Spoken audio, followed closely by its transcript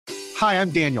Hi,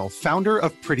 I'm Daniel, founder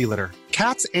of Pretty Litter.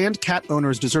 Cats and cat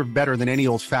owners deserve better than any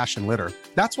old-fashioned litter.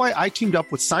 That's why I teamed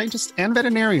up with scientists and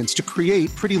veterinarians to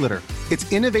create Pretty Litter.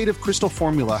 Its innovative crystal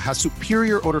formula has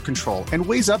superior odor control and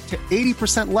weighs up to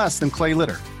 80% less than clay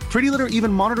litter. Pretty Litter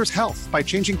even monitors health by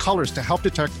changing colors to help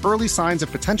detect early signs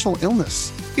of potential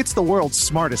illness. It's the world's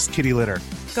smartest kitty litter.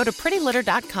 Go to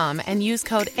prettylitter.com and use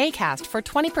code ACAST for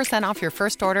 20% off your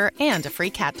first order and a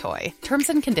free cat toy. Terms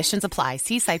and conditions apply.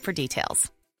 See site for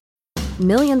details.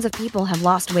 Millions of people have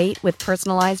lost weight with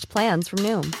personalized plans from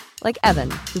Noom. Like Evan,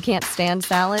 who can't stand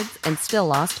salads and still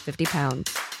lost 50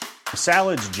 pounds.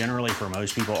 Salads generally for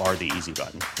most people are the easy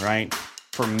button, right?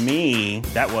 For me,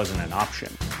 that wasn't an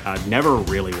option. I never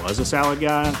really was a salad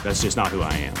guy. That's just not who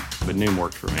I am. But Noom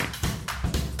worked for me.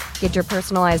 Get your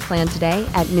personalized plan today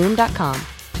at Noom.com.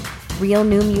 Real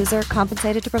Noom user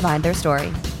compensated to provide their story.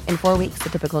 In 4 weeks, the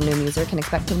typical Noom user can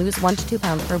expect to lose 1 to 2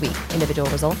 pounds per week. Individual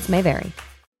results may vary.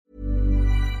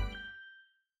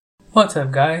 What's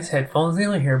up, guys? Headphones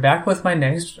Dealer here, back with my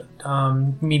next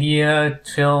media,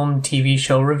 film, TV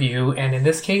show review. And in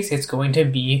this case, it's going to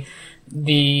be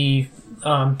the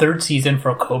third season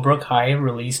for Cobra Kai,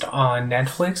 released on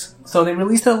Netflix. So they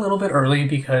released it a little bit early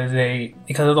because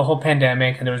of the whole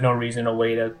pandemic, and there was no reason to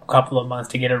wait a couple of months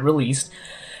to get it released.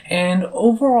 And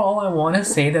overall, I want to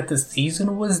say that the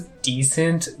season was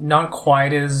decent, not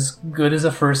quite as good as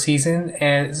the first season,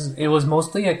 as it was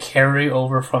mostly a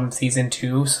carryover from season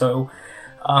 2. So,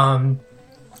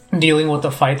 dealing with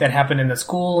the fight that happened in the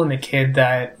school and the kid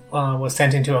that was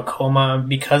sent into a coma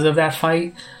because of that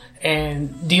fight,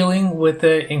 and dealing with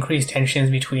the increased tensions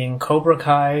between Cobra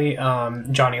Kai,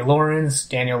 Johnny Lawrence,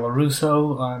 Daniel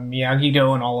LaRusso,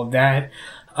 Miyagi-Do, and all of that.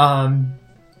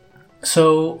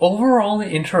 So overall, the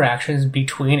interactions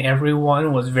between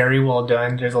everyone was very well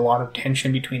done. There's a lot of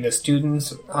tension between the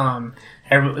students.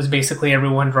 It was basically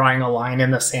everyone drawing a line in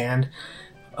the sand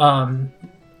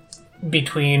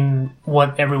between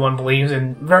what everyone believes,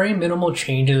 and very minimal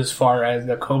changes as far as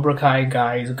the Cobra Kai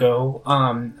guys go.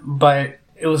 But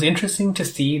it was interesting to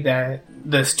see that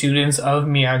the students of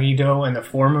Miyagi-Do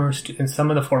and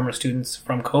some of the former students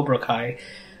from Cobra Kai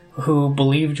who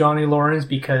believe Johnny Lawrence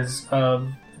because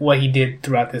of what he did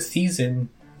throughout the season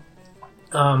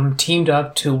teamed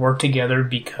up to work together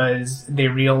because they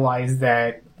realized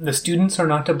that the students are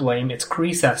not to blame, it's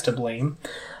Kreese that's to blame.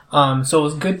 So it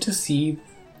was good to see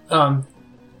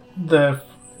the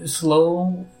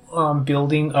slow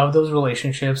building of those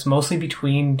relationships, mostly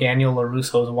between Daniel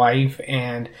LaRusso's wife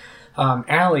and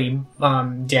Allie,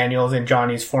 Daniel's and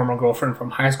Johnny's former girlfriend from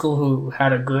high school, who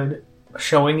had a good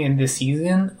showing in this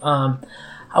season.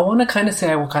 I want to kind of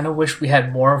say I kind of wish we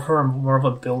had more of her, more of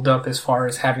a build-up as far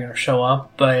as having her show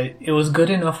up, but it was good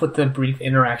enough with the brief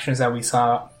interactions that we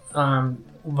saw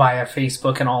via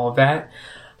Facebook and all of that.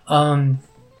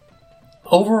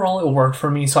 Overall, it worked for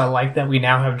me, so I like that we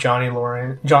now have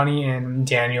Johnny and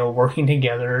Daniel working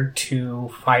together to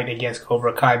fight against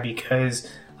Cobra Kai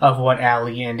because of what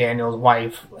Allie and Daniel's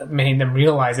wife made them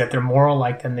realize, that they're more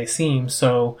alike than they seem.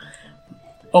 So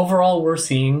overall, we're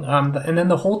seeing, and then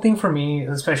the whole thing for me,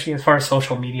 especially as far as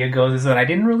social media goes, is that I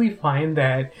didn't really find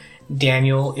that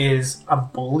Daniel is a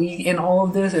bully in all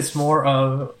of this. It's more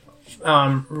of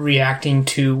reacting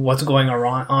to what's going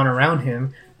on around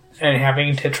him, and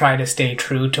having to try to stay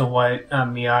true to what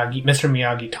Mr.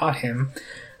 Miyagi taught him.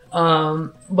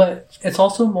 But it's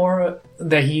also more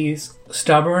that he's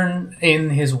stubborn in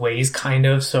his ways, kind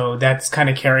of, so that's kind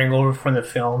of carrying over from the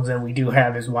films, and we do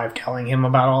have his wife telling him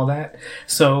about all that.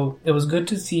 So it was good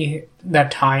to see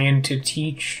that tie-in to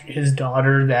teach his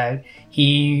daughter that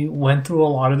he went through a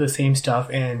lot of the same stuff,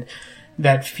 and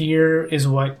that fear is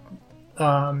what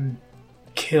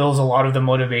kills a lot of the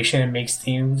motivation and makes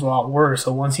things a lot worse.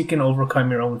 So once you can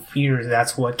overcome your own fears,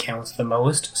 that's what counts the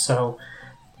most. So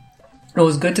it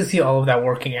was good to see all of that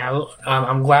working out.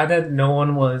 I'm glad that no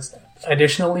one was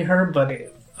additionally hurt, but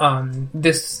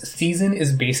this season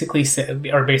is basically set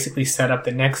up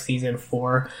the next season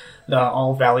for the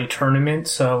All Valley tournament.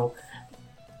 So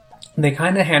they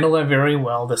kind of handled it very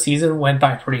well. The season went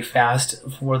by pretty fast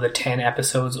for the 10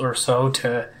 episodes or so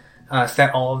to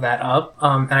set all of that up.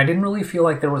 And I didn't really feel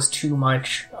like there was too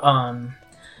much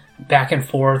back and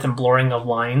forth and blurring of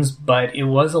lines, but it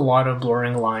was a lot of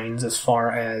blurring lines as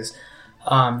far as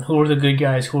who are the good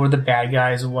guys, who are the bad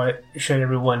guys, what should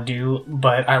everyone do.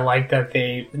 But I like that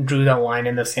they drew that line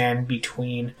in the sand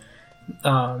between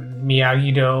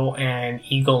Miyagi-Do and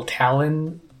Eagle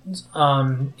Talon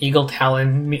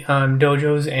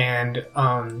dojos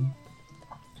and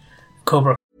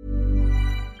Cobra.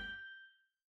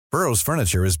 Burrow's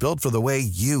furniture is built for the way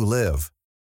you live.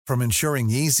 From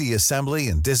ensuring easy assembly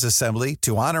and disassembly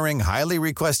to honoring highly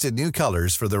requested new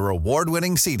colors for their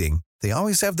award-winning seating, they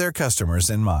always have their customers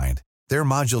in mind. Their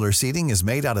modular seating is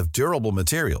made out of durable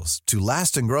materials to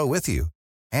last and grow with you.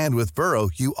 And with Burrow,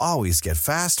 you always get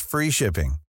fast, free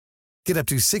shipping. Get up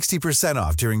to 60%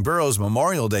 off during Burrow's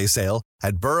Memorial Day sale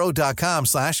at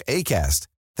burrow.com/ACAST.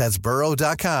 That's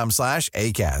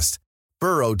burrow.com/ACAST.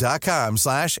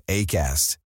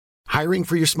 burrow.com/ACAST. Hiring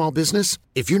for your small business?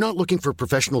 If you're not looking for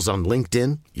professionals on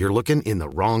LinkedIn, you're looking in the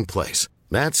wrong place.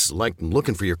 That's like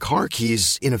looking for your car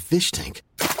keys in a fish tank.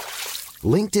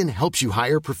 LinkedIn helps you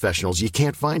hire professionals you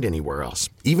can't find anywhere else,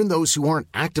 even those who aren't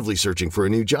actively searching for a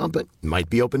new job but might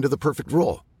be open to the perfect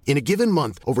role. In a given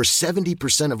month, over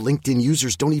 70% of LinkedIn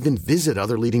users don't even visit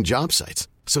other leading job sites.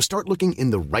 So start looking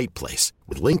in the right place.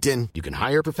 With LinkedIn, you can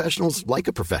hire professionals like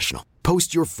a professional.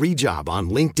 Post your free job on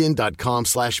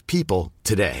linkedin.com/people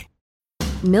today.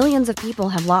 Millions of people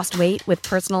have lost weight with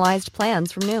personalized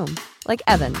plans from Noom. Like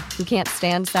Evan, who can't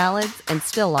stand salads and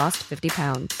still lost 50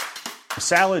 pounds.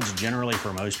 Salads generally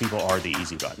for most people are the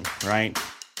easy button, right?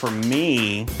 For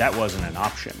me, that wasn't an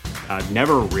option. I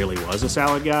never really was a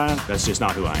salad guy. That's just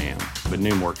not who I am. But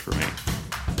Noom worked for me.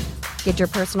 Get your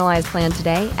personalized plan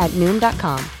today at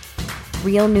Noom.com.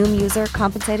 Real Noom user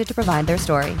compensated to provide their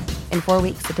story. In 4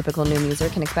 weeks, the typical Noom user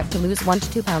can expect to lose 1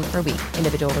 to 2 pounds per week.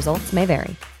 Individual results may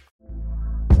vary.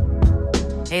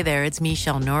 Hey there, it's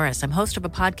Michelle Norris. I'm host of a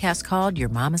podcast called Your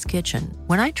Mama's Kitchen.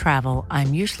 When I travel,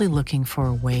 I'm usually looking for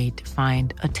a way to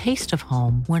find a taste of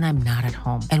home when I'm not at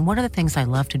home. And one of the things I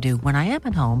love to do when I am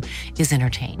at home is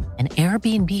entertain. And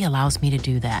Airbnb allows me to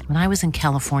do that. When I was in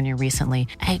California recently,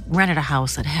 I rented a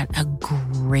house that had a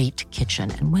great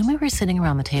kitchen. And when we were sitting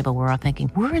around the table, we're all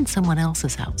thinking, we're in someone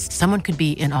else's house. Someone could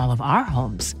be in all of our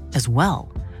homes as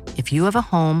well. If you have a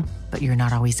home, but you're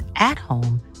not always at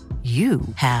home, you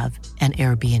have an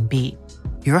Airbnb.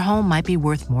 Your home might be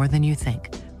worth more than you think.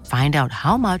 Find out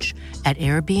how much at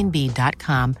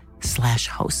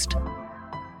airbnb.com/host.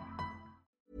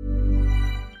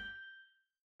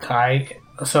 Kai.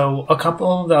 So a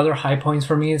couple of the other high points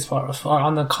for me, as far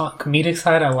on the comedic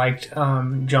side, I liked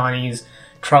Johnny's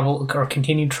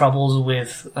continued troubles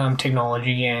with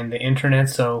technology and the internet.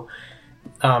 So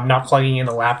not plugging in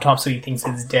the laptop so he thinks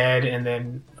it's dead, and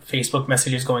then Facebook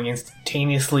messages going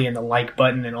instantaneously and the like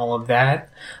button and all of that.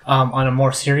 On a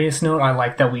more serious note, I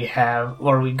like that we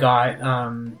got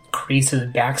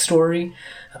Kreese's backstory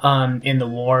in the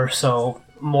war, so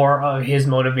more of his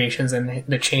motivations and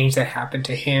the change that happened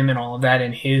to him and all of that,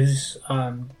 and his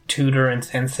tutor and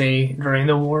sensei during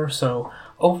the war. So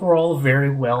overall, very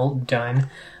well done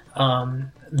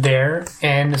there.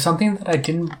 And something that I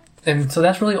didn't... And so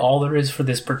that's really all there is for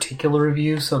this particular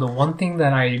review. So the one thing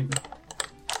that I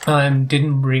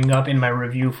didn't bring up in my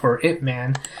review for Ip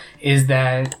Man is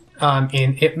that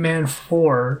in Ip Man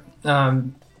 4,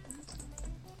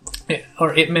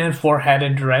 Ip Man 4 had a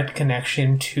direct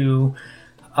connection to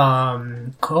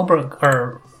Karate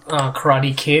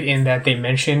Kid, in that they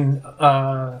mentioned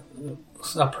a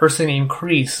person named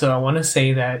Kreese. So I want to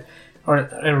say that, or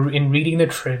in reading the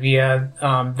trivia,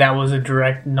 that was a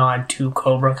direct nod to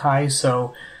Cobra Kai.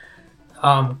 So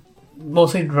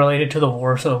mostly related to the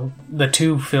war, so the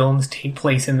two films take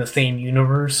place in the same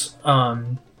universe.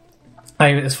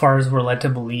 As far as we're led to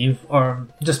believe, or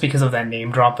just because of that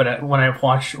name drop. But when I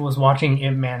was watching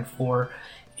Ip Man 4,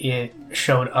 it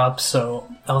showed up, so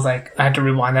I was like, I had to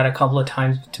rewind that a couple of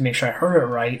times to make sure I heard it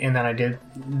right, and then I did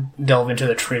delve into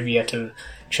the trivia to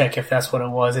check if that's what it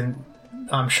was, and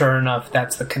sure enough,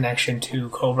 that's the connection to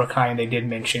Cobra Kai, and they did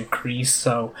mention Kreese,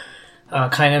 so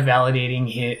kind of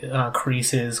validating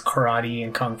Kreese's karate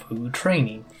and kung fu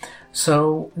training.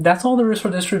 So that's all there is for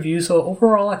this review. So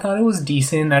overall, I thought it was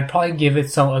decent. I'd probably give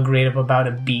it a grade of about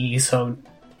a B. So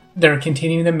they're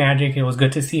continuing the magic. It was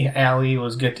good to see Allie. It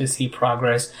was good to see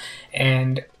progress.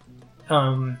 And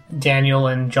Daniel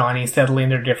and Johnny settling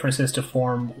their differences to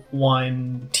form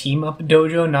one team-up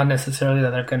dojo. Not necessarily that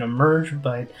they're going to merge,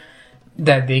 but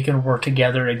that they can work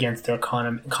together against their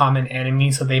common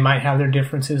enemy. So they might have their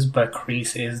differences, but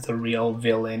Kreese is the real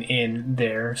villain in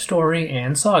their story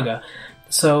and saga.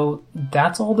 So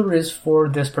that's all there is for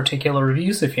this particular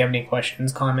review. So if you have any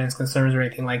questions, comments, concerns, or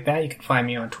anything like that, you can find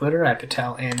me on Twitter at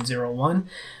PatelN01.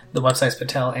 The website's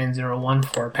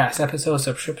PatelN01 for past episodes,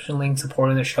 subscription links,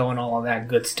 supporting the show, and all of that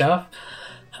good stuff.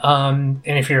 And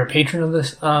if you're a patron of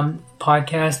this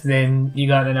podcast, then you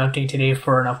got an update today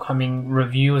for an upcoming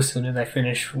review as soon as I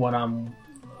finish finish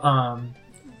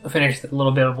a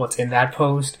little bit of what's in that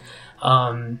post.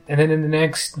 And then in the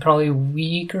next probably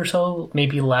week or so,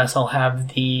 maybe less, I'll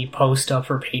have the post up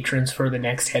for patrons for the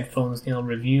next Headphones Neil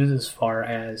reviews, as far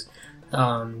as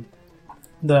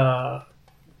the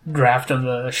draft of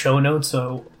the show notes,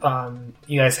 so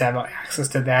you guys have access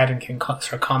to that and can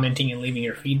start commenting and leaving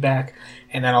your feedback,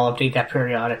 and then I'll update that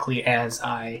periodically as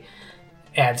I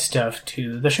add stuff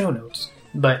to the show notes.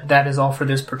 But that is all for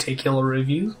this particular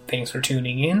review. Thanks for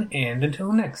tuning in, and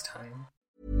until next time.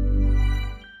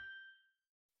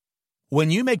 When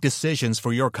you make decisions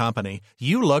for your company,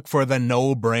 you look for the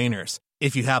no-brainers.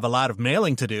 If you have a lot of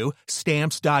mailing to do,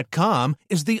 Stamps.com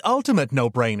is the ultimate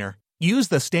no-brainer. Use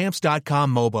the Stamps.com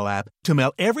mobile app to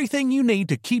mail everything you need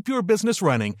to keep your business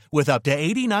running with up to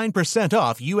 89%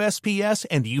 off USPS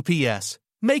and UPS.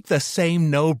 Make the same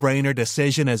no-brainer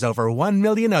decision as over 1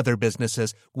 million other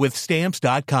businesses with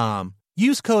Stamps.com.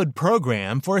 Use code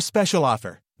PROGRAM for a special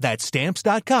offer. That's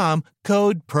Stamps.com,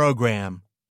 code PROGRAM.